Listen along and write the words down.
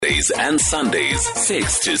Saturdays and Sundays,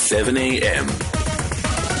 6 to 7 a.m.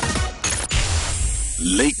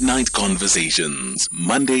 Late Night Conversations,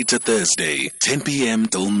 Monday to Thursday, 10 p.m.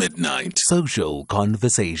 till midnight. Social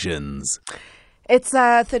Conversations. It's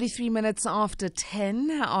 33 minutes after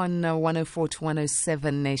 10 on 104 to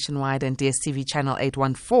 107 nationwide and DSTV channel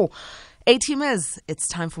 814. A-teamers, it's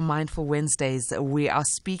time for Mindful Wednesdays. We are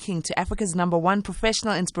speaking to Africa's #1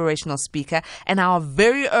 professional inspirational speaker and our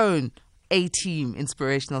very own A-team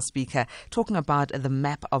inspirational speaker, talking about the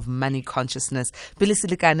map of money consciousness.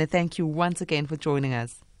 Selekane, thank you once again for joining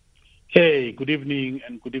us. Hey, good evening,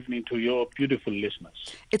 and good evening to your beautiful listeners.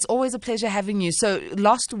 It's always a pleasure having you. So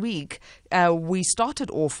last week, we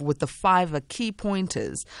started off with the 5 key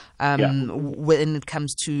pointers when it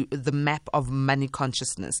comes to the map of money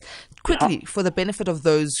consciousness. Quickly, for the benefit of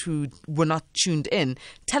those who were not tuned in,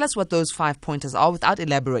 tell us what those 5 pointers are without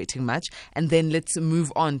elaborating much, and then let's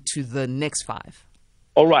move on to the next 5.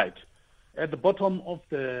 All right. At the bottom of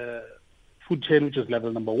the food chain, which is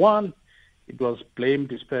level number 1, it was blame,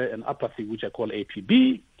 despair, and apathy, which I call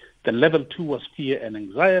APB. Then level 2 was fear and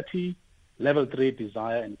anxiety. Level 3,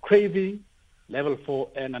 desire and craving. Level 4,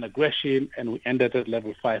 anger and aggression. And we ended at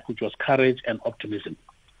level 5, which was courage and optimism.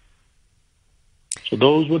 So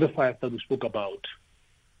those were the 5 that we spoke about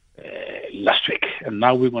last week. And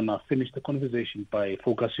now we're going to finish the conversation by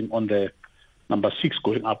focusing on the number 6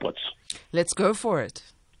 going upwards. Let's go for it.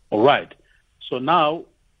 All right. So now,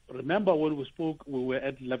 remember when we spoke, we were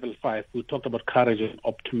at level 5. We talked about courage and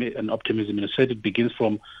optimism, and said it begins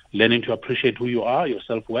from learning to appreciate who you are, your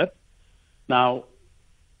self-worth. Now,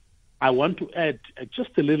 I want to add just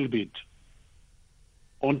a little bit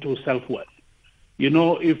onto self-worth. You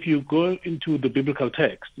know, if you go into the biblical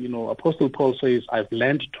text, you know, Apostle Paul says, I've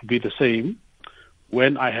learned to be the same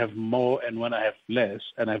when I have more and when I have less,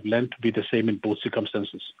 and I've learned to be the same in both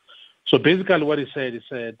circumstances. So basically what he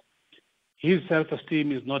said, his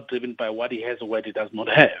self-esteem is not driven by what he has or what he does not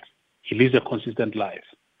have. He lives a consistent life.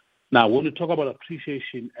 Now, when we talk about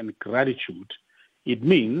appreciation and gratitude, it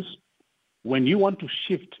means when you want to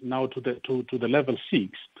shift now to the level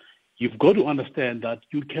 6, you've got to understand that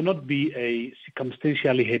you cannot be a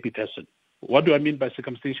circumstantially happy person. What do I mean by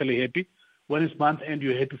circumstantially happy? When it's month end,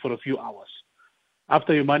 you're happy for a few hours.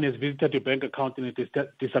 After your money has visited your bank account and it has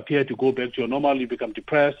disappeared, you go back to your normal, you become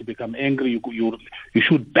depressed, you become angry, you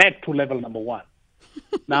shoot back to level number 1.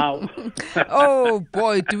 Now, oh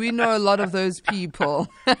boy, do we know a lot of those people.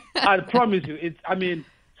 I promise you,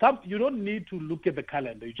 you don't need to look at the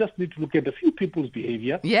calendar. You just need to look at a few people's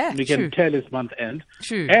behavior. Yeah, you can tell it's month end.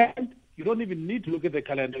 True. And you don't even need to look at the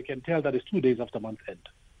calendar. You can tell that it's 2 days after month end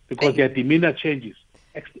because their demeanor changes.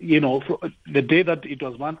 You know, the day that it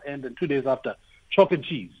was month end and 2 days after, chalk and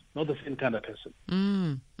cheese, not the same kind of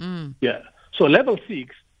person. Yeah. So level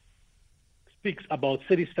 6 speaks about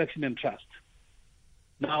satisfaction and trust.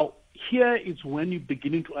 Now, here is when you're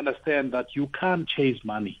beginning to understand that you can't chase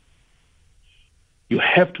money. You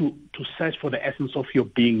have to search for the essence of your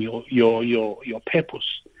being, your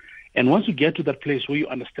purpose. And once you get to that place where you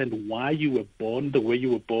understand why you were born the way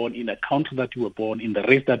you were born, in a country that you were born, in the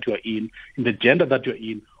race that you are in the gender that you're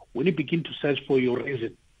in, when you begin to search for your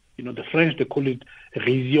reason, you know, the French, they call it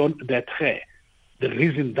raison d'être, the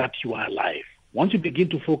reason that you are alive. Once you begin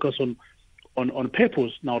to focus on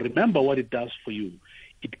purpose, now remember what it does for you.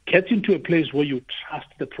 It gets into a place where you trust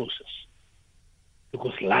the process.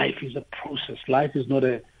 Because life is a process. Life is not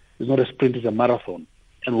a sprint, it's a marathon.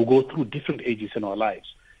 And we'll go through different ages in our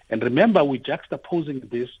lives. And remember, we're juxtaposing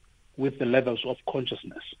this with the levels of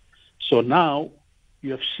consciousness. So now,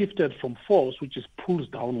 you have shifted from force, which is pulls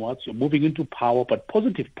downwards. You're moving into power, but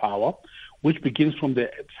positive power, which begins from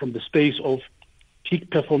the space of peak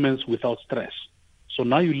performance without stress. So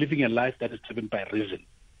now you're living a life that is driven by reason.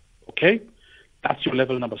 Okay? That's your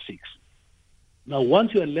level number 6. Now,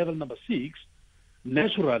 once you're at level number 6,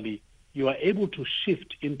 naturally, you are able to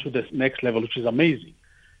shift into the next level, which is amazing.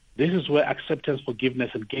 This is where acceptance, forgiveness,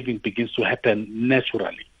 and giving begins to happen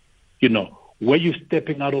naturally. You know, where you're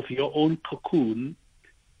stepping out of your own cocoon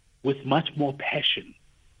with much more passion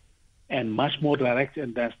and much more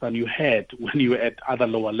directness than you had when you were at other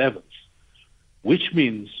lower levels, which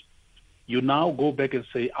means you now go back and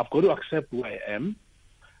say, I've got to accept who I am.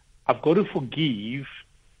 I've got to forgive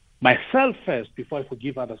myself first before I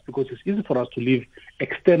forgive others, because it's easy for us to live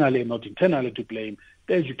externally and not internally, to blame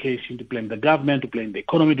the education, to blame the government, to blame the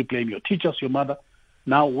economy, to blame your teachers, your mother.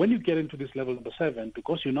 Now, when you get into this level number 7,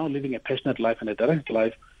 because you're now living a passionate life and a direct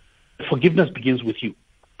life, forgiveness begins with you.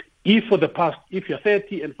 If you're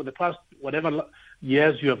 30 and for the past whatever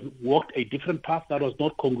years you have walked a different path that was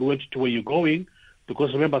not congruent to where you're going,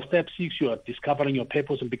 because remember, step 6, you are discovering your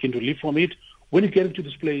purpose and begin to live from it, when you get into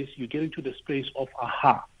this place, you get into this place of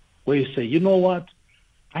aha, where you say, you know what?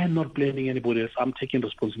 I am not blaming anybody else. I'm taking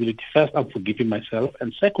responsibility. First, I'm forgiving myself.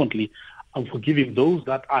 And secondly, I'm forgiving those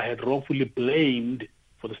that I had wrongfully blamed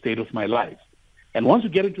for the state of my life. And once you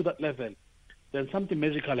get into that level, then something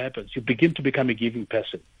magical happens. You begin to become a giving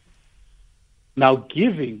person. Now,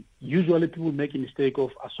 giving, usually people make a mistake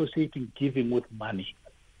of associating giving with money,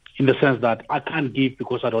 in the sense that I can't give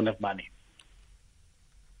because I don't have money.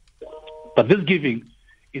 But this giving,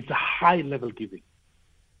 it's a high-level giving.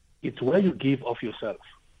 It's where you give of yourself.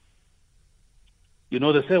 You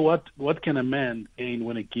know, they say, what can a man gain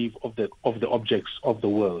when he gives of the objects of the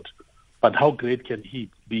world? But how great can he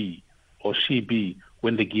be or she be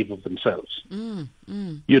when they give of themselves?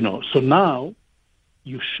 You know, so now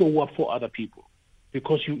you show up for other people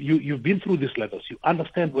because you've been through these levels. You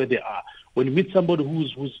understand where they are. When you meet somebody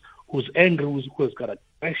who's angry, who has got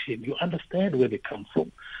aggression, you understand where they come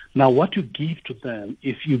from. Now, what you give to them,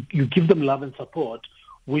 if you give them love and support,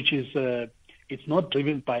 which is it's not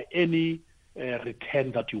driven by any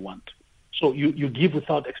return that you want. So you give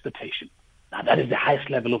without expectation. Now, that is the highest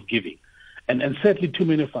level of giving. And sadly, too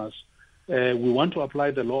many of us, we want to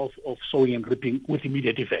apply the law of sowing and reaping with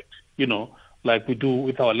immediate effect, you know, like we do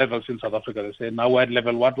with our levels in South Africa. They say, now we're at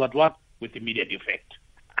level what, with immediate effect.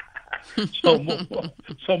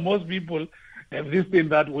 So most people have this thing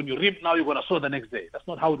that when you reap now, you're going to sow the next day. That's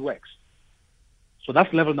not how it works. So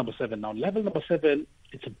that's level number 7. Now, level number 7,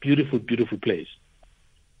 it's a beautiful, beautiful place.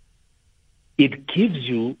 It gives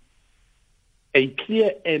you a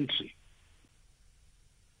clear entry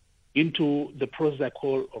into the process I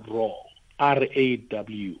call RAW,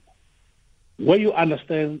 R-A-W, where you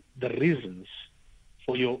understand the reasons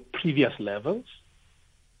for your previous levels,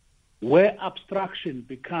 where abstraction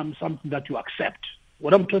becomes something that you accept.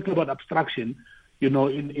 When I'm talking about abstraction, you know,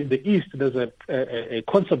 in the East, there's a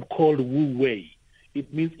concept called Wu Wei.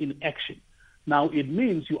 It means in action. Now, it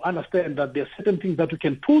means you understand that there are certain things that you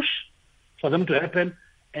can push for them to happen,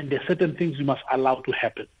 and there are certain things you must allow to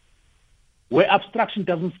happen. Where abstraction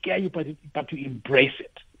doesn't scare you, but you embrace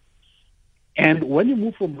it. And when you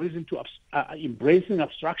move from reason to embracing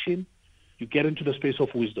abstraction, you get into the space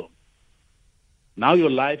of wisdom. Now your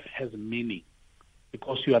life has meaning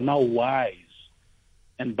because you are now wise.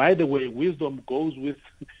 And by the way, wisdom goes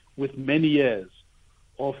with many years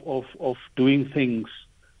of doing things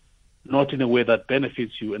not in a way that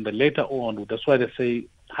benefits you. And then later on, that's why they say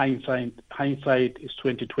hindsight is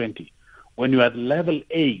 20/20. When you're at level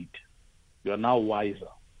 8, you are now wiser.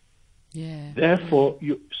 Yeah. Therefore,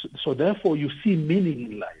 you see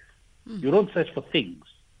meaning in life. You don't search for things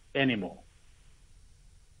anymore.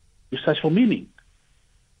 You search for meaning.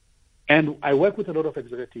 And I work with a lot of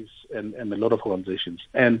executives and a lot of organizations.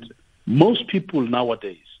 And most people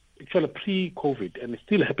nowadays, actually pre-COVID, and it's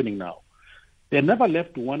still happening now, they never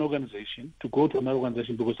left one organization to go to another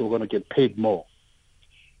organization because they were going to get paid more.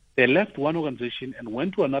 They left one organization and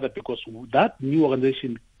went to another because that new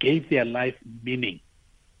organization gave their life meaning.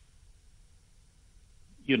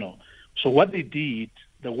 You know, so what they did,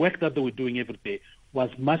 the work that they were doing every day was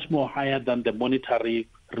much more higher than the monetary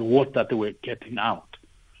reward that they were getting out.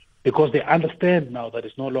 Because they understand now that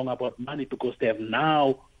it's no longer about money, because they have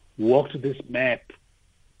now walked this map,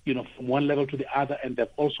 you know, from one level to the other, and they've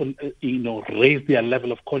also, you know, raised their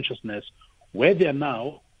level of consciousness, where they are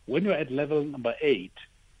now. When you're at level number 8,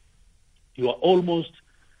 you are almost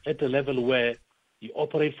at a level where you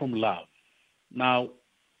operate from love. Now,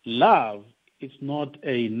 love is not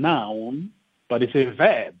a noun, but it's a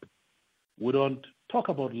verb. We don't talk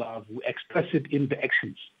about love, we express it in the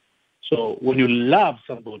actions. So when you love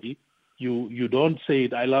somebody, you don't say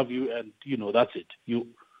it, I love you, and, you know, that's it. You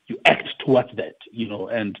act towards that, you know,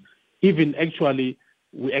 and even actually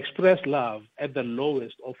we express love at the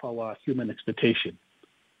lowest of our human expectation.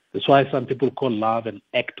 That's why some people call love an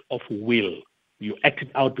act of will. You act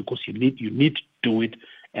it out because you need to do it,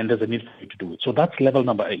 and there's a need for you to do it. So that's level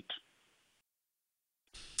number 8.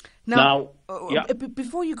 Now,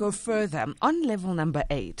 before you go further, on level number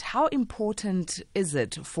 8, how important is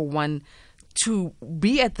it for one to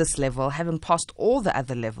be at this level, having passed all the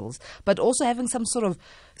other levels, but also having some sort of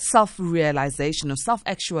self-realization or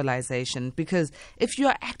self-actualization? Because if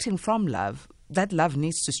you're acting from love, that love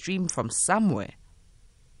needs to stream from somewhere.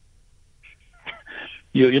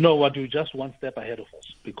 You know what? You're just one step ahead of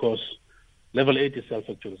us, because level 8 is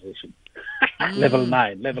self-actualization. Level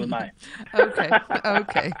 9.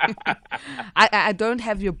 Okay. I don't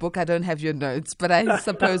have your book, I don't have your notes, but I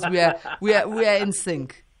suppose we are in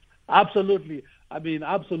sync. Absolutely. I mean,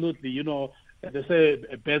 absolutely. You know, they say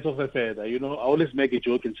birds of a feather. You know, I always make a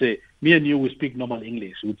joke and say, me and you, we speak normal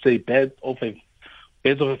English. We'd say birds of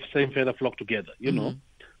birds of the same feather flock together, you know.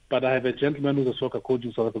 But I have a gentleman who's a soccer coach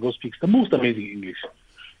in South Africa who speaks the most amazing English.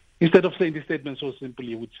 Instead of saying this statement so simply,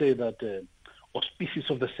 he would say that or species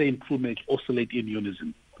of the same plumage oscillate in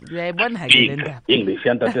unison. Big English,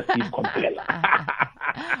 and that just compel.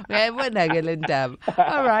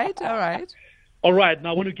 All right. All right,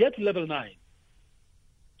 now when you get to level 9,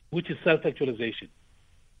 which is self-actualization,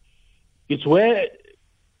 it's where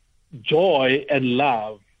joy and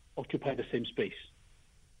love occupy the same space.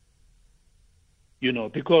 You know,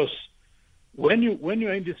 because when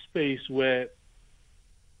you're in this space where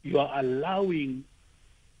you are allowing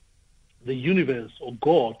the universe or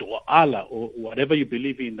God or Allah or whatever you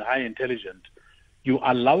believe in, the high intelligent, you're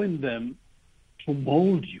allowing them to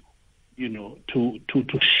mold you, you know, to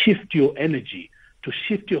shift your energy, to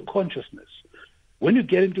shift your consciousness. When you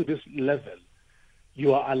get into this level,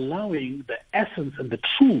 you are allowing the essence and the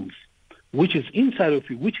truth which is inside of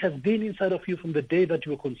you, which has been inside of you from the day that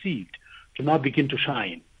you were conceived, to now begin to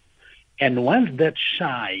shine. And once that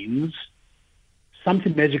shines,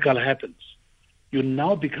 something magical happens. You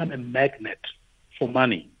now become a magnet for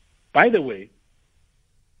money. By the way,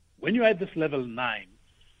 when you're at this level 9,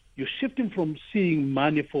 you're shifting from seeing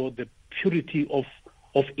money for the purity of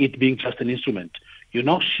it being just an instrument. You're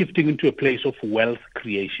now shifting into a place of wealth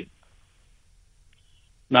creation.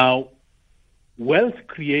 Now, wealth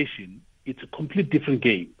creation, it's a completely different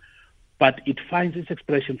game, but it finds its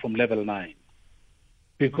expression from level 9.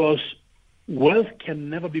 Because wealth can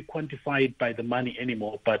never be quantified by the money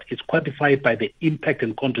anymore, but it's quantified by the impact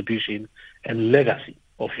and contribution and legacy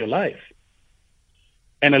of your life.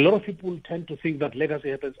 And a lot of people tend to think that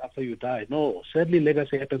legacy happens after you die. No, sadly,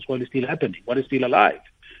 legacy happens while it's still happening, while it's still alive.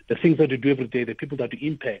 The things that you do every day, the people that you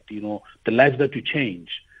impact, you know, the lives that you change,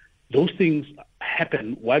 those things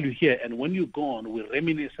happen while you're here. And when you're gone, we're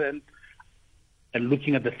reminiscent and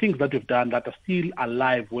looking at the things that you've done that are still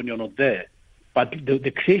alive when you're not there. But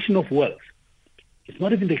the creation of wealth, it's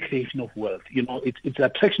not even the creation of wealth. You know, it's the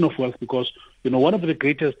attraction of wealth because, you know, one of the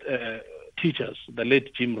greatest teachers, the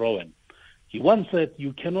late Jim Rohn, he once said,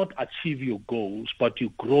 you cannot achieve your goals, but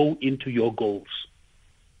you grow into your goals.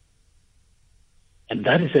 And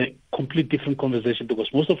that is a completely different conversation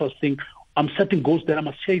because most of us think, I'm setting goals that I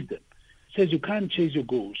must chase them. He says you can't chase your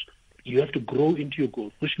goals. You have to grow into your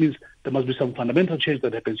goals, which means there must be some fundamental change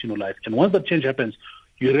that happens in your life. And once that change happens,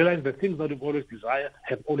 you realize the things that you've always desired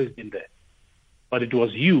have always been there. But it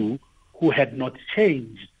was you who had not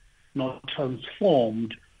changed, not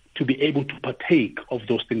transformed to be able to partake of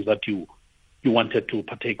those things that you wanted to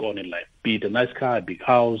partake on in life, be it a nice car, a big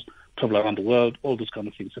house, travel around the world, all those kind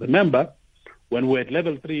of things. Remember, when we're at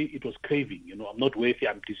level 3, it was craving. You know, I'm not worthy,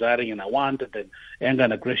 I'm desiring and I want, and then anger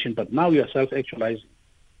and aggression. But now you're self-actualizing.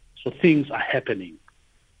 So things are happening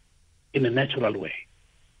in a natural way.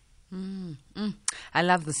 I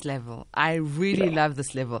love this level. I really love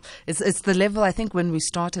this level. It's the level, I think, when we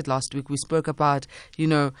started last week, we spoke about, you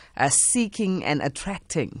know, seeking and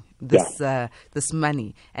attracting this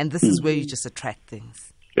money. And this is where you just attract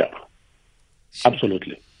things. Yeah,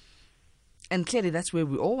 absolutely. And clearly that's where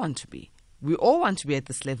we all want to be. We all want to be at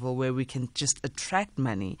this level where we can just attract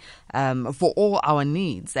money for all our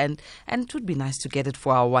needs. And it would be nice to get it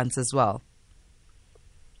for our wants as well.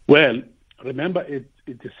 Well, remember it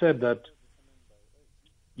is said that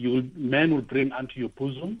man will bring unto your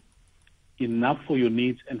bosom enough for your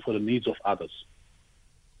needs and for the needs of others.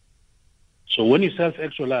 So when you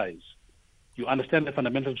self-actualize, you understand the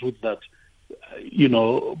fundamental truth that, you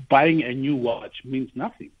know, buying a new watch means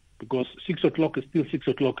nothing because 6 o'clock is still 6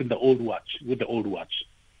 o'clock in the old watch, with the old watch.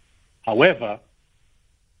 However,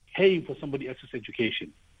 paying for somebody else's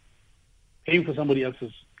education, paying for somebody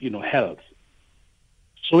else's, you know, health,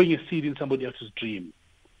 sowing a seed in somebody else's dream,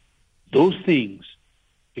 those things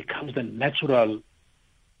becomes the natural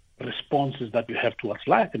responses that you have towards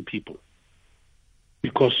life and people.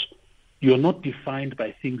 Because you're not defined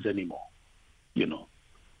by things anymore, you know.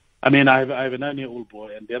 I mean, I have a 9-year-old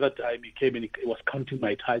boy, and the other time he came and he was counting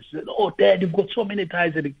my ties. He said, "Oh, Dad, you've got so many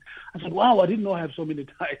ties." And I said, "Wow, I didn't know I have so many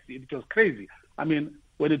ties." It was crazy. I mean,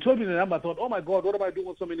 when he told me the number, I thought, "Oh my God, what am I doing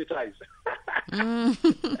with so many ties?" And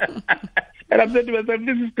I said to myself,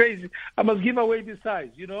 "This is crazy. I must give away these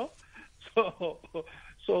ties, you know."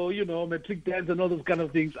 So you know, metric dads and all those kind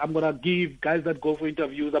of things. I'm gonna give guys that go for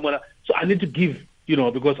interviews. So I need to give, you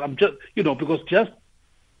know, because I'm just, you know, because just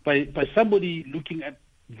by somebody looking at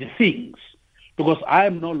the things, because I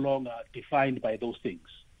am no longer defined by those things,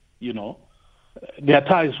 you know. There are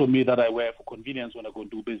ties for me that I wear for convenience when I go and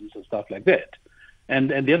do business and stuff like that. And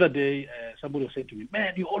the other day, somebody was saying to me,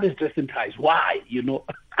 "Man, you always dress in ties. Why?" You know.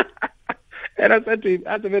 And I said to him,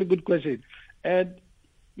 "That's a very good question." And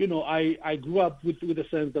I grew up with a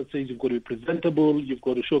sense that says you've got to be presentable, you've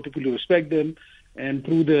got to show people you respect them, and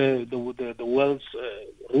through the world's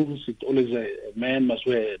rules, it's always a man must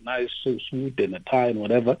wear a nice suit and a tie and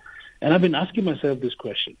whatever. And I've been asking myself this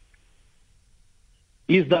question: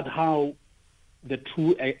 is that how the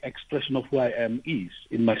true expression of who I am is,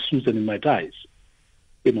 in my suits and in my ties?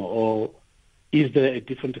 Or is there a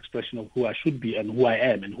different expression of who I should be and who I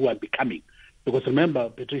am and who I'm becoming? Because remember,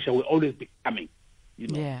 Patricia, we're always becoming.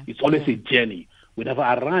 It's always a journey. We never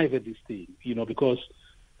arrive at this thing, because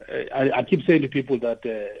I keep saying to people that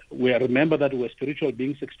we remember that we're spiritual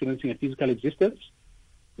beings experiencing a physical existence.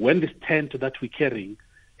 When this tent that we're carrying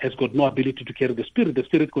has got no ability to carry the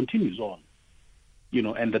spirit continues on,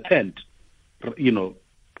 and the tent,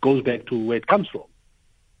 goes back to where it comes from.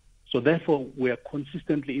 So therefore, we are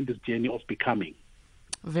consistently in this journey of becoming.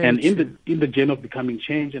 In the journey of becoming,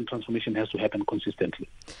 change and transformation has to happen consistently.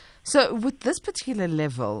 So with this particular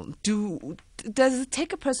level, does it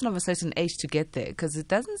take a person of a certain age to get there? Because it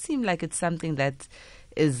doesn't seem like it's something that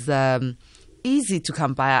is easy to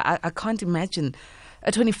come by. I can't imagine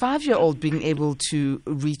a 25-year-old being able to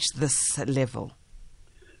reach this level.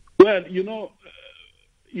 Well, you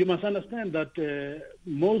must understand that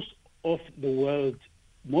most of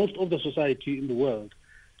the society in the world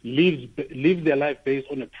live their life based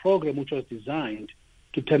on a program which was designed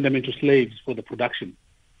to turn them into slaves for the production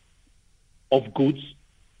of goods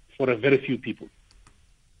for a very few people.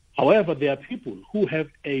 However, there are people who have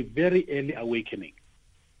a very early awakening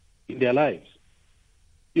in their lives,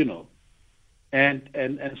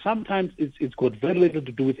 and sometimes it's got very little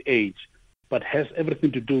to do with age, but has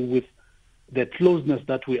everything to do with the closeness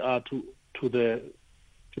that we are to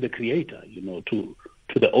the Creator,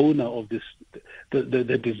 to the owner of this,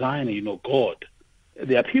 the designer, God.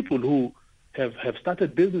 There are people who have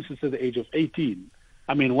started businesses at the age of 18.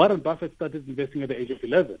 I mean, Warren Buffett started investing at the age of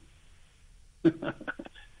 11.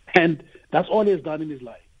 And that's all he's done in his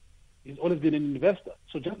life. He's always been an investor.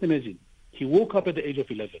 So just imagine, he woke up at the age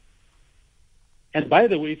of 11. And by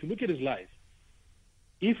the way, if you look at his life,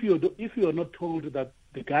 if you are not told that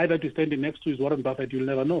the guy that you're standing next to is Warren Buffett, you'll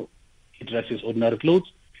never know. He drives his ordinary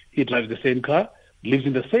clothes. He drives the same car. Lives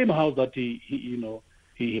in the same house that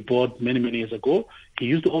he bought many, many years ago. He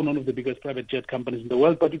used to own one of the biggest private jet companies in the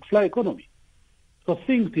world, but it's fly economy. So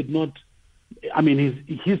things did not,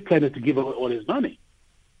 his plan is to give away all his money.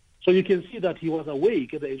 So you can see that he was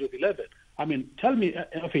awake at the age of 11. Tell me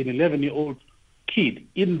of an 11-year-old kid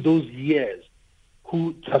in those years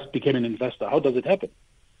who just became an investor. How does it happen?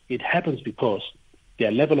 It happens because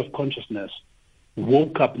their level of consciousness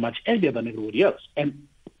woke up much earlier than everybody else. And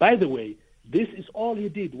by the way, this is all he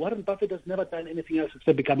did. Warren Buffett has never done anything else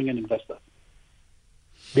except becoming an investor.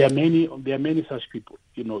 There are many such people.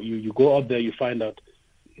 You go out there, you find out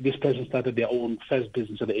this person started their own first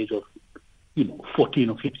business at the age of 14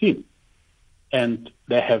 or 15, and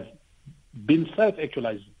they have been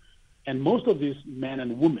self-actualizing. And most of these men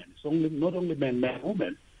and women, not only men and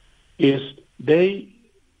women, is they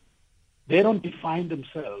don't define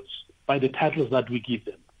themselves by the titles that we give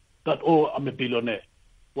them. That, I'm a billionaire.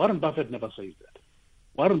 Warren Buffett never says that.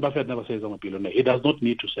 Warren Buffett never says I'm a billionaire. He does not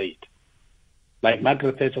need to say it. Like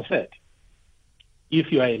Margaret Thatcher said,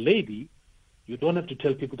 if you are a lady, you don't have to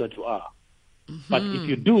tell people that you are. Mm-hmm. But if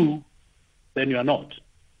you do, then you are not.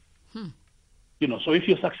 So if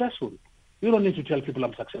you're successful, you don't need to tell people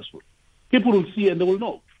I'm successful. People will see and they will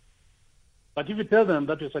know. But if you tell them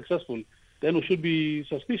that you're successful, then we should be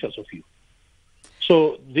suspicious of you.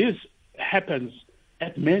 So this happens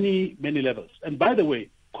at many, many levels. And by the way,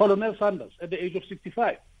 Colonel Sanders, at the age of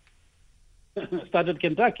 65, started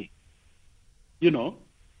Kentucky.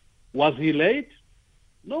 Was he late?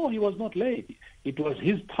 No, he was not late. It was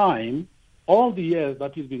his time, all the years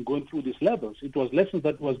that he's been going through these levels. It was lessons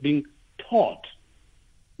that was being taught.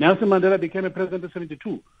 Nelson Mandela became a president at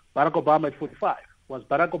 72. Barack Obama at 45. Was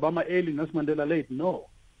Barack Obama early, Nelson Mandela late? No.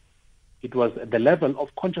 It was at the level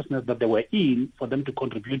of consciousness that they were in for them to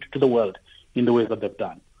contribute to the world in the ways that they've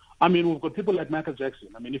done. We've got people like Michael Jackson.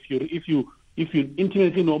 If you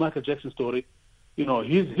intimately know Michael Jackson's story,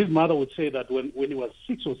 his mother would say that when he was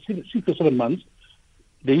 6 or 7 months,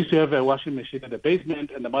 they used to have a washing machine in the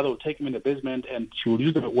basement, and the mother would take him in the basement, and she would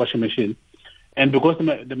use the washing machine. And because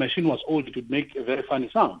the machine was old, it would make a very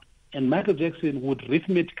funny sound. And Michael Jackson would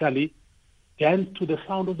rhythmically dance to the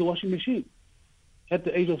sound of the washing machine at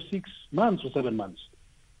the age of 6 months or 7 months.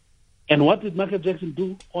 And what did Michael Jackson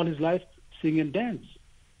do all his life? Sing and dance.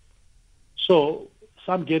 So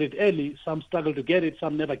some get it early, some struggle to get it,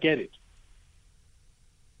 some never get it.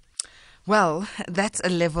 Well, that's a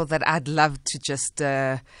level that I'd love to just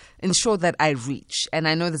ensure that I reach. And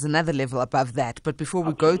I know there's another level above that. But before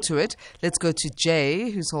we go to it, let's go to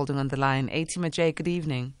Jay, who's holding on the line. Atima Jay, good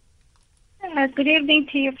evening. Good evening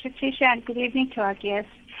to you, Patricia, and good evening to our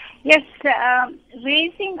guests. Yes,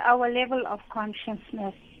 raising our level of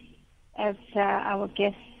consciousness, as our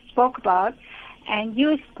guest spoke about, and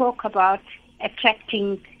you spoke about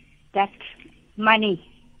attracting that money,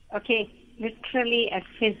 okay, literally and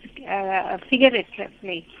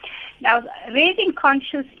figuratively. Now, raising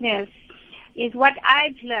consciousness is what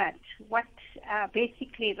I've learned, what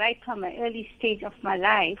basically right from an early stage of my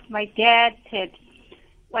life, my dad said,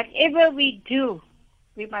 whatever we do,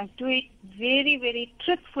 we must do it very, very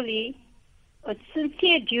truthfully, with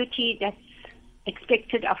sincere duty that's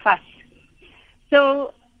expected of us.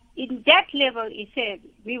 So in that level, he said,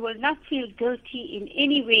 we will not feel guilty in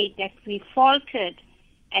any way that we faltered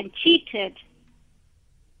and cheated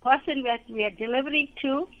person that we are delivering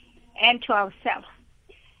to and to ourselves.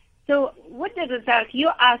 So with the result,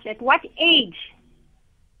 you asked at what age?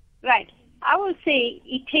 Right. I will say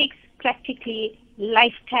it takes practically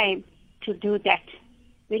lifetime to do that.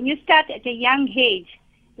 When you start at a young age,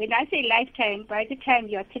 when I say lifetime, by the time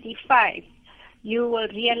you're 35, you will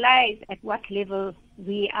realize at what level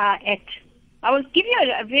we are at. I will give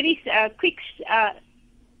you a very quick,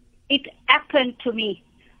 it happened to me.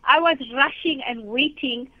 I was rushing and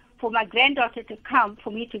waiting for my granddaughter to come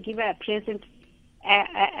for me to give her a present,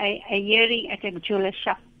 a earring at a jeweler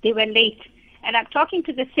shop. They were late. And I'm talking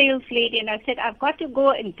to the sales lady, and I said, I've got to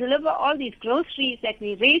go and deliver all these groceries that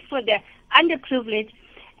we raised for the underprivileged,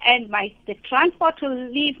 and the transport will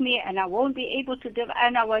leave me, and I won't be able to do.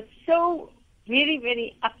 And I was so very,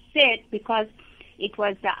 very upset because it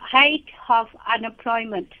was the height of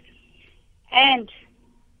unemployment. And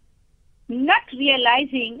not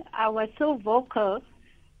realizing I was so vocal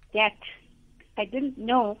that I didn't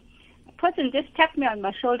know. A person just tapped me on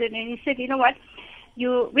my shoulder, and he said, you know what?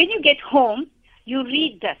 When you get home, you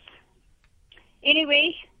read this.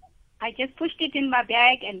 Anyway, I just pushed it in my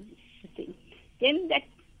bag, and then that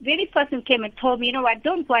very person came and told me, you know what,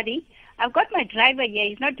 don't worry. I've got my driver here.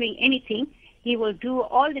 He's not doing anything. He will do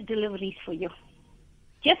all the deliveries for you.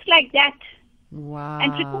 Just like that. Wow.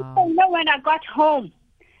 And you know, when I got home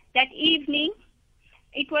that evening,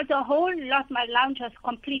 it was a whole lot. My lounge was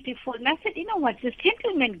completely full. And I said, you know what, this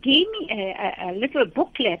gentleman gave me a little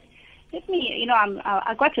booklet. Let me,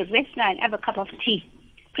 I got to rest now and have a cup of tea.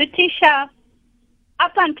 Patricia,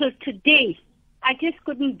 up until today, I just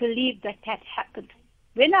couldn't believe that happened.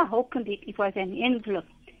 When I opened it, it was an envelope.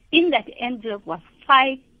 In that envelope was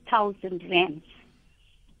 5,000 rands.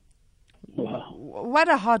 Wow. What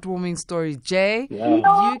a heartwarming story, Jay.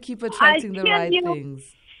 Yeah. You keep attracting the right things.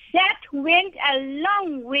 That went a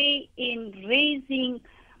long way in raising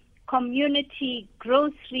community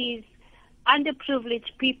groceries.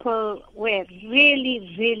 Underprivileged people were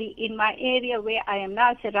really, really in my area where I am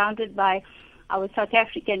now surrounded by our South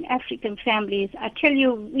African families. I tell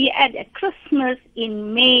you, we had a Christmas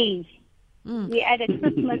in May. We had a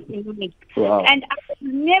Christmas in May. Wow. And I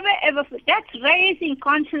would never ever, that's raising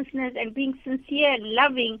consciousness and being sincere and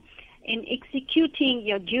loving in executing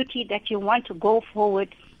your duty that you want to go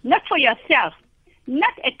forward, not for yourself,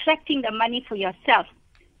 not attracting the money for yourself,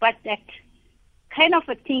 but that kind of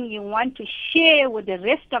a thing you want to share with the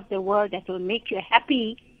rest of the world that will make you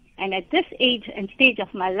happy. And at this age and stage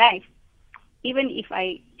of my life, even if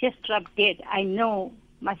I just drop dead, I know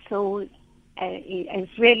my soul is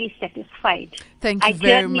really satisfied. Thank you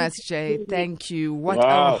very much, Jay. Thank you. What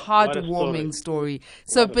a heartwarming story.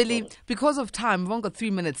 So, Billy, because of time, we've only got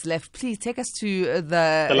 3 minutes left. Please take us to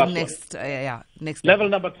the next next level.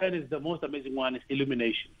 Number 10 is the most amazing one, is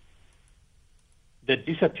illumination. The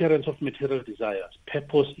disappearance of material desires.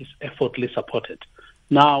 Purpose is effortlessly supported.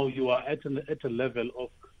 Now you are at a level of,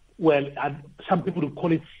 some people would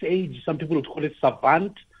call it sage, some people would call it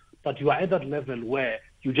savant, but you are at that level where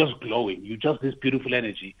you're just glowing. You just this beautiful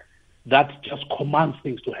energy that just commands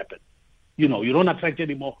things to happen. You don't attract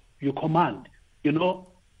anymore. You command.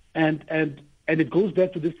 And it goes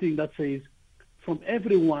back to this thing that says, from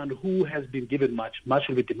everyone who has been given much, much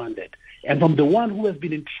will be demanded, and from the one who has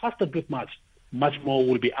been entrusted with much, much more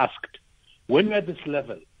will be asked. When you're at this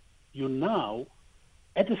level, you now,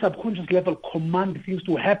 at the subconscious level, command things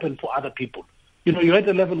to happen for other people. You're at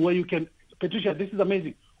a level where you can, Patricia, this is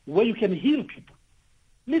amazing, where you can heal people,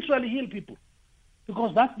 literally heal people,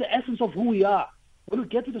 because that's the essence of who we are. When we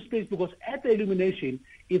get to the space, because at the illumination,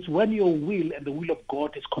 it's when your will and the will of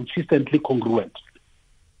God is consistently congruent.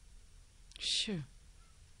 Sure.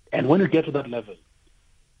 And when you get to that level,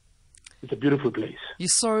 it's a beautiful place. You're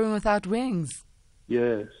soaring without wings.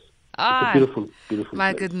 Yes. a beautiful, beautiful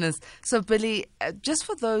My place. goodness. So, Billy, just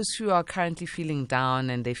for those who are currently feeling down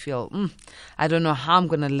and they feel, I don't know how I'm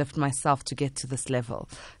going to lift myself to get to this level,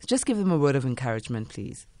 just give them a word of encouragement,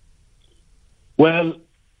 please. Well,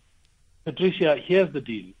 Patricia, here's the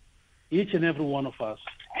deal. Each and every one of us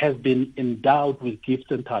has been endowed with gifts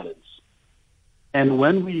and talents. And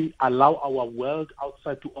when we allow our world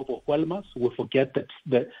outside to overwhelm us, we forget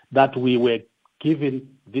that we were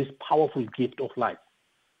given this powerful gift of life.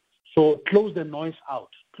 So close the noise out.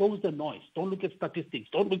 Close the noise. Don't look at statistics.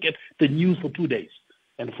 Don't look at the news for 2 days,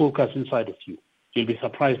 and focus inside of you. You'll be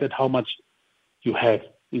surprised at how much you have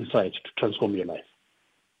inside to transform your life.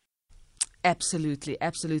 Absolutely,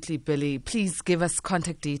 absolutely, Billy. Please give us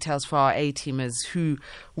contact details for our A-teamers who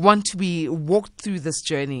want to be walked through this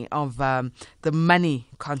journey of the money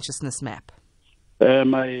consciousness map.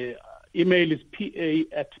 My email is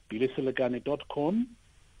pa@billyselekane.com.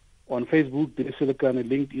 On Facebook, Billy Selekane,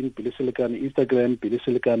 LinkedIn, Billy Selekane, Instagram, Billy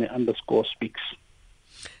Selekane_speaks.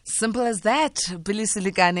 Simple as that. Billy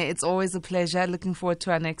Selekane, it's always a pleasure. Looking forward to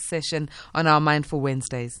our next session on our Mindful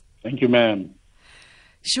Wednesdays. Thank you, ma'am.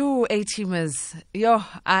 Sure, A-teamers,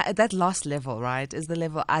 that last level, right, is the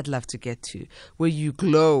level I'd love to get to, where you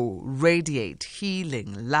glow, radiate,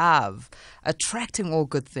 healing, love, attracting all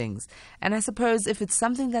good things. And I suppose if it's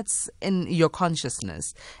something that's in your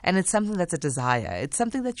consciousness and it's something that's a desire, it's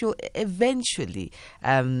something that you'll eventually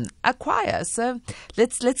acquire. So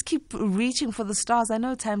let's keep reaching for the stars. I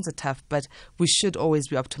know times are tough, but we should always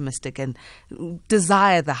be optimistic and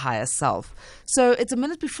desire the higher self. So it's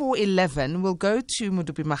 11:11. We'll go to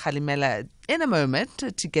Mudupi Makhalimela in a moment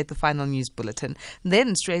to get the final news bulletin.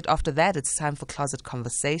 Then straight after that, it's time for Closet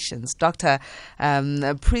Conversations. Dr.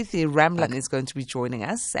 Preethi Ramlan is going to be joining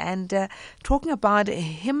us and talking about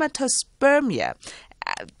hematospermia.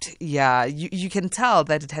 You can tell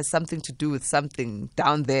that it has something to do with something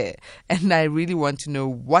down there. And I really want to know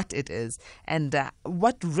what it is and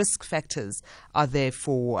what risk factors are there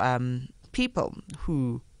for people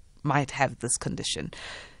who might have this condition.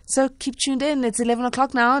 So keep tuned in. It's 11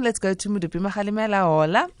 o'clock now. Let's go to Mudupi Makhalimela.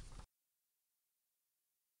 Hola.